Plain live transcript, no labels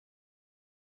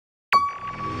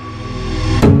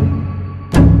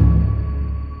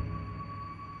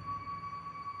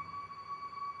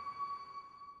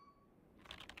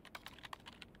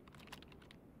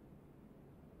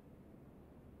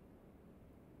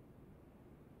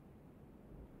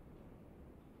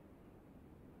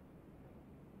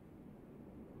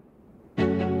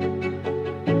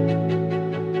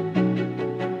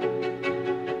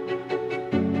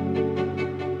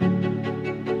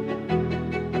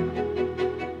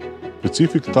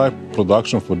specific type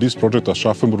production for this project at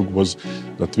Aschaffenburg was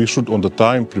that we should on the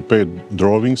time prepare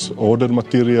drawings, order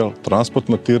material, transport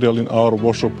material in our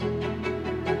workshop.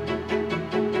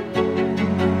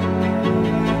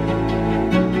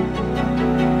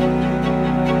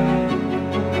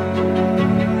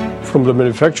 From the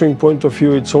manufacturing point of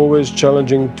view, it's always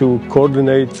challenging to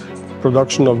coordinate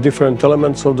production of different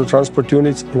elements of the transport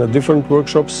units in different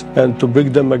workshops and to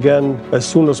bring them again as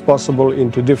soon as possible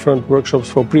into different workshops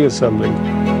for pre-assembling.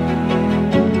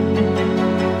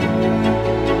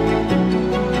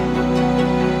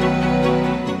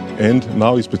 And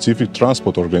now a specific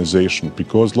transport organization,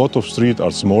 because a lot of streets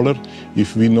are smaller.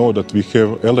 If we know that we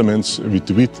have elements with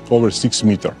width over 6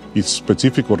 meters, it's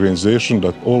specific organization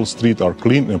that all streets are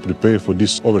clean and prepared for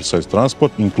this oversized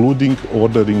transport, including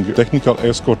ordering technical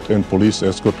escort and police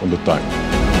escort on the time.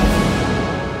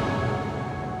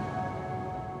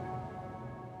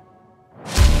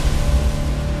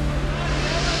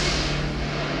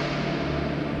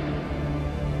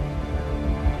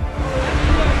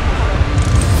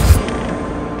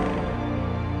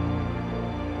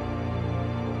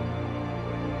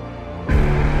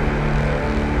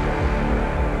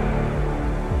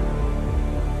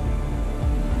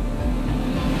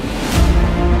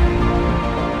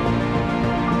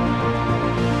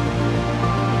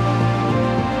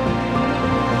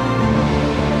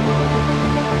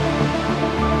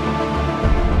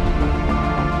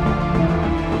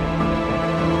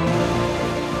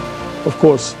 Of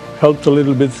course, helped a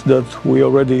little bit that we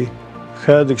already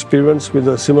had experience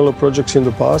with similar projects in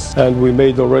the past, and we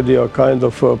made already a kind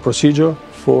of procedure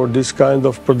for this kind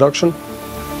of production.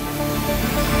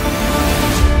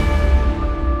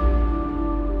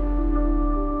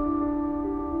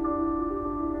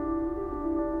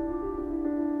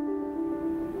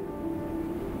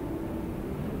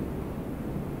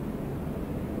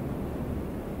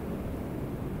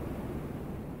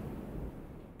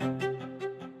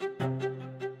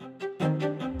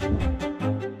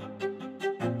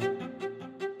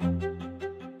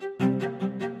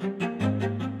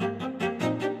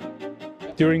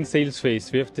 During sales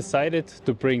phase, we have decided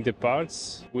to bring the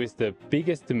parts with the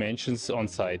biggest dimensions on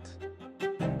site.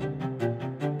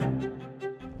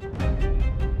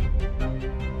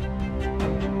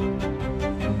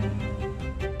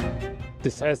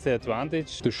 This has the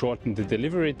advantage to shorten the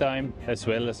delivery time as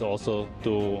well as also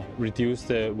to reduce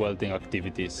the welding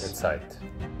activities at site.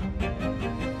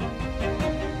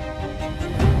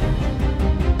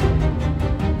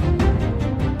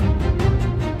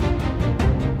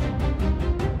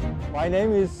 My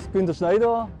name is Günther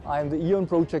Schneider. I'm the E.ON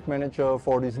project manager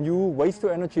for this new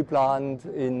waste-to-energy plant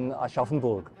in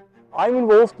Aschaffenburg. I'm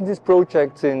involved in this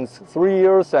project since 3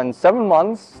 years and 7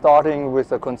 months, starting with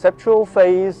the conceptual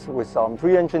phase, with some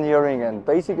pre-engineering and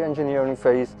basic engineering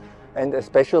phase, and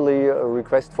especially a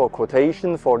request for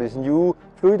quotation for this new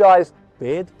fluidized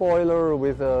bed boiler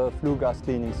with a flue gas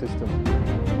cleaning system.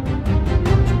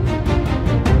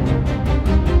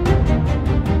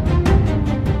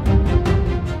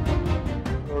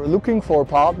 Looking for a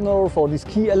partner for these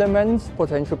key elements.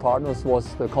 Potential partners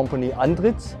was the company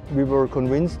ANDRITZ. We were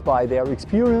convinced by their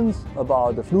experience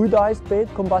about the fluidized bed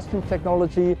combustion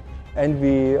technology, and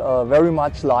we very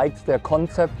much liked their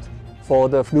concept for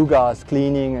the flue gas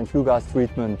cleaning and flue gas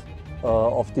treatment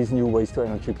of this new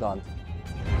waste-to-energy plant.